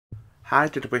Hi,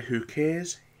 Didabit, who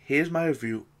cares? Here's my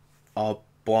review of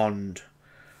Bond.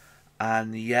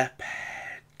 And yep,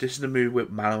 this is the movie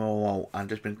with Marilyn Monroe, and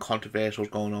there's been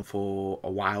controversials going on for a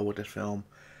while with this film.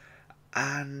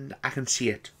 And I can see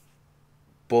it,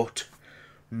 but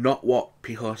not what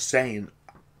people are saying.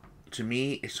 To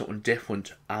me, it's something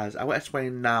different, as I will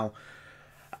explain now,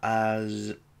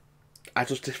 as I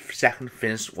just this second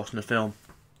finished watching the film.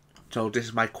 So this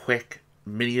is my quick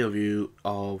mini review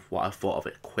of what I thought of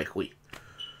it quickly.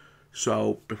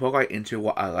 So before I get into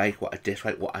what I like, what I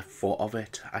dislike, what I thought of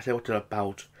it, I say what it's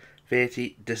about.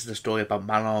 30, this is the story about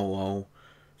Marilyn Monroe.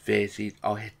 30,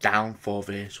 or her downfall,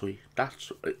 basically.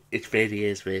 That's, it's 30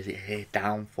 years, basically, her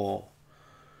downfall.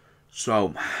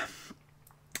 So,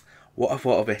 what I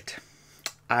thought of it,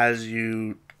 as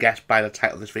you guessed by the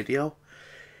title of this video,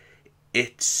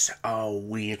 it's a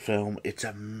weird film.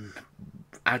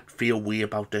 I feel weird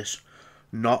about this.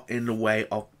 Not in the way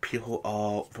of people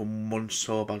are for months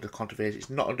so about the controversy. It's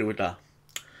not to do with that.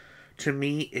 To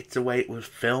me, it's the way it was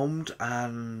filmed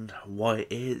and what it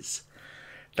is.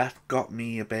 That got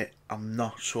me a bit, I'm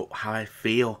not sure how I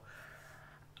feel.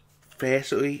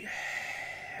 Firstly,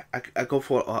 I go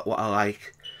for what I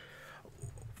like.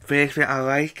 First thing I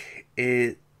like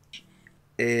is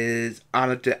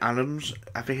Anna de Adams,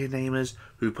 I think her name is,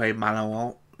 who played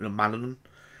Madeline.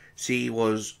 She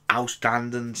was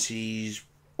outstanding. She's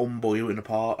unbelievable in the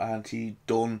part, and she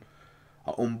done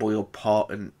an unbelievable part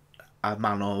in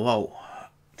Marilyn Monroe.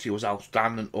 She was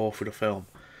outstanding all through the film.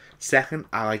 Second,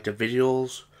 I like the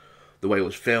visuals, the way it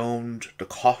was filmed, the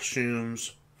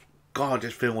costumes. God,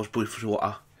 this film was beautiful to look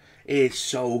at. It is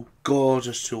so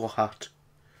gorgeous to look at.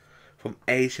 From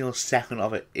every single second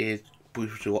of it is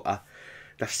beautiful to look at.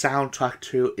 The soundtrack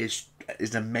too is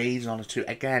amazing on it too.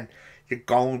 Again, you're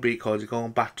going because you're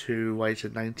going back to the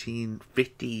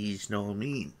 1950s, you know what I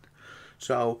mean?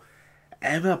 So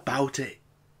everything about it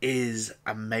is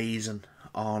amazing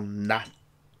on that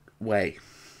way.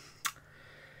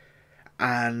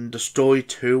 And the story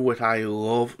too, which I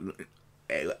love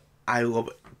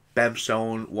them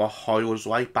showing what Hollywood was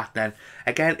like back then.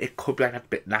 Again, it could be like a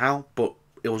bit now, but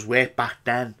it was way back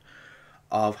then,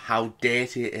 of how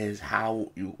dirty it is,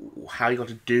 how you got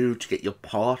to do to get your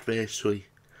part, basically,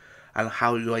 and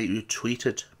how you're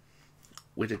treated.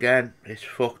 Which again, it's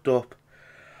fucked up.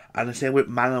 And the same with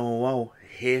Marilyn Monroe,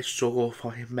 her struggle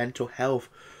for her mental health.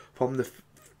 From the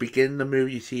beginning of the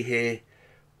movie, you see her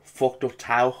fucked up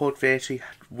childhood, basically,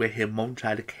 where her mum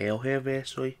tried to kill her,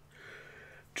 basically,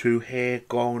 to her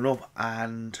growing up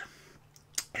and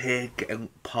her getting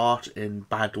part in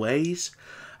bad ways.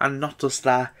 And not just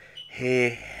that,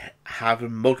 her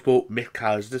having multiple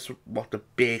miscarriages. This is what the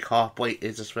big heartbreak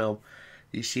is, this film.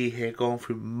 You see her going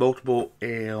through multiple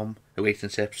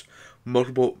relationships,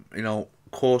 multiple,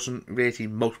 causing really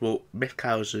multiple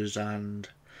miscarriages, and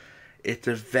it's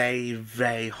a very,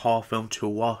 very hard film to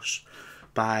watch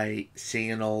by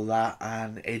seeing all that,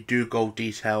 and it do go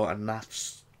detail, and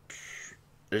that's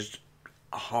is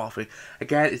a hard thing.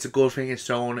 Again, it's a good thing it's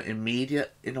shown in media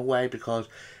in a way, because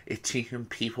it's teaching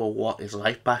people what it's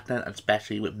like back then,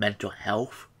 especially with mental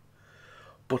health.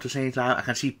 But at the same time, I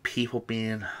can see people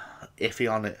being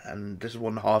iffy on it, and this is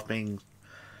one of the hard things.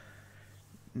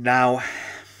 Now,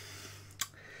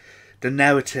 the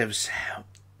narratives.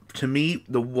 To me,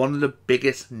 one of the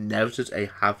biggest narratives I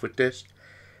have with this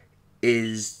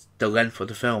is the length of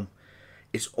the film.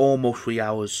 It's almost 3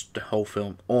 hours, the whole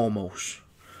film. Almost.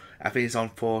 I think it's on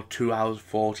for 2 hours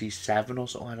 47 or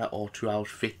something like that, or 2 hours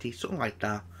 50, something like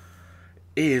that.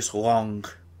 It is long.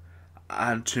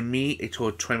 And to me, it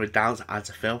would trim it down as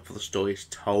a film for the story is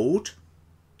told.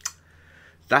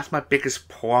 That's my biggest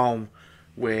problem,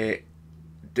 where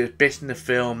the bits in the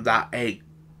film that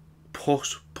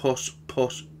push,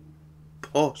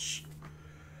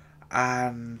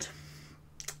 and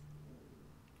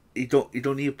you don't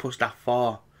need to push that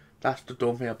far. That's the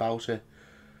dumb thing about it.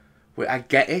 Where I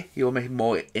get it, you'll make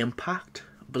more impact,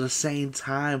 but at the same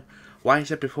time, like I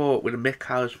said before with the Mick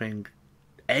Harris thing,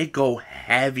 they go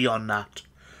heavy on that.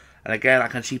 And again, I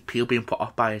can see people being put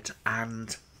off by it,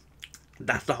 and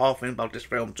that's the hard thing about this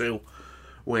film too,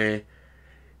 where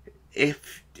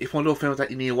if one of those films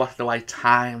that you need to watch at the right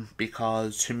time,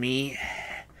 because to me,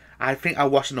 I think I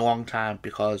watched in the wrong time,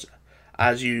 because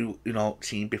as you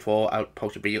seen before, I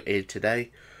posted a video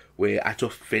today where I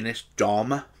just finished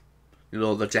Dahmer,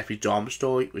 the Jeffrey Dahmer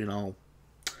story, I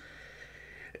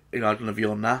done a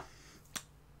review on that,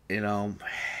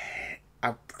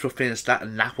 I just finished that,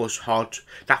 and that was hard,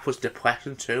 that was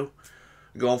depressing too,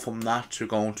 going from that to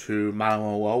going to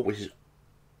Marilyn Monroe, which is,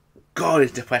 God,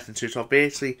 it's depressing too. So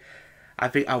basically, I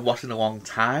think I watched in the wrong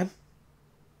time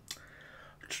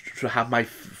to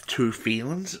two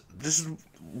feelings. This is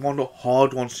one of the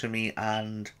hard ones to me,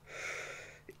 and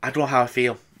I don't know how I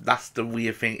feel. That's the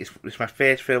weird thing. It's my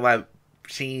first film I've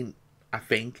seen, I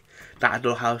think, that I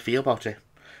don't know how I feel about it.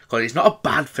 Because it's not a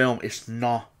bad film, it's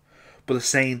not. But at the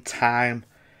same time,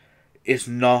 it's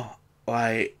not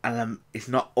like, and it's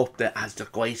not up there as the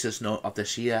greatest note of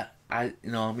this year. You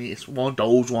know what I mean? It's one of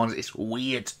those ones, it's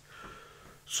weird.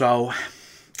 So,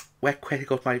 we're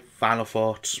critical of my final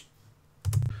thoughts.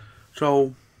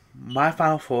 So, my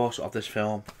final thoughts of this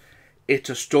film, it's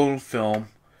a stunning film,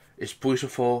 it's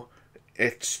beautiful,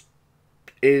 it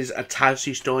is a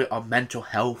tragedy story of mental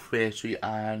health basically,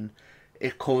 and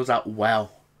it covers that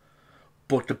well.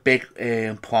 But the big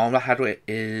problem I had with it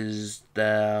is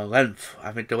the length.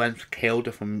 I think the length killed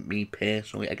it for me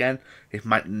personally. Again, it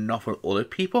might not for other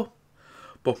people,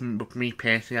 but for me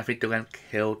personally, I think the length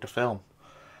killed the film.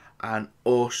 And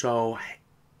also,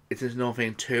 it is another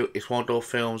thing too, it's one of those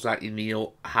films that you need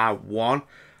to have, one,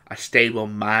 a stable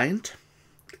mind.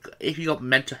 If you got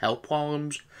mental health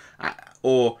problems,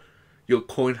 or you're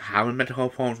currently having mental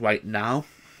health problems right now,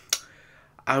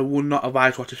 I would not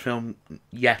advise watch this film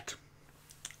yet,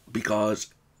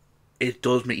 because it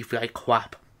does make you feel like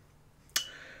crap.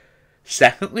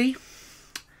 Secondly,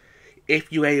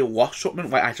 if you ever watch something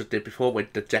like I just did before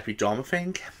with the Jeffrey Dahmer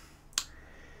thing,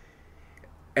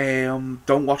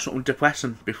 don't watch something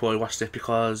depressing before you watch this,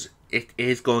 because it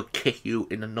is going to kick you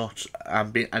in the nuts.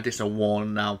 And this is a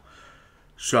warning now.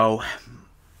 So,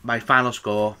 my final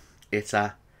score, it's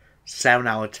a 7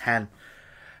 out of 10.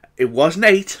 It was an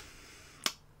 8,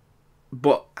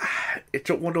 but it's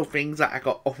one of those things that I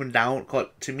got up and down. Cause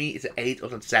to me, it's an 8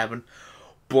 or a 7.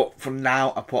 But for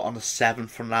now, I put on a 7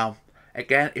 for now.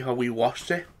 Again, if I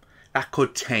rewatched it, that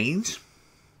could change.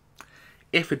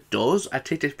 If it does, I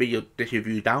take this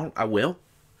review down. I will.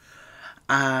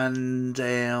 And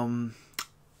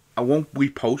I won't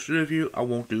repost the review. I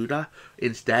won't do that.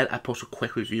 Instead, I post a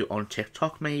quick review on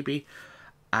TikTok maybe,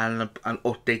 and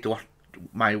update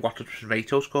my Rotten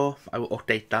Tomato score. I will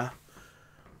update that.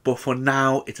 But for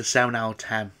now, it's a 7 out of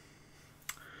 10.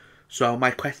 So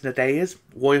my question today is,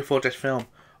 what are you for this film?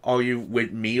 Are you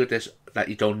with me with this, that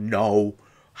you don't know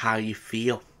how you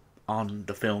feel on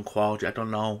the film quality? I don't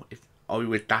know. Are you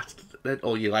with that,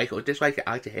 or you like it or dislike it?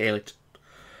 I like to hear it.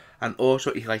 And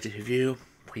also, if you like this review,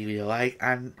 please leave a like.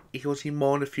 And if you want to see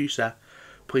more in the future,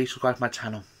 please subscribe to my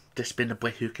channel. This has been The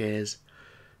Brit Who Cares.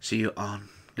 See you on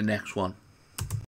the next one.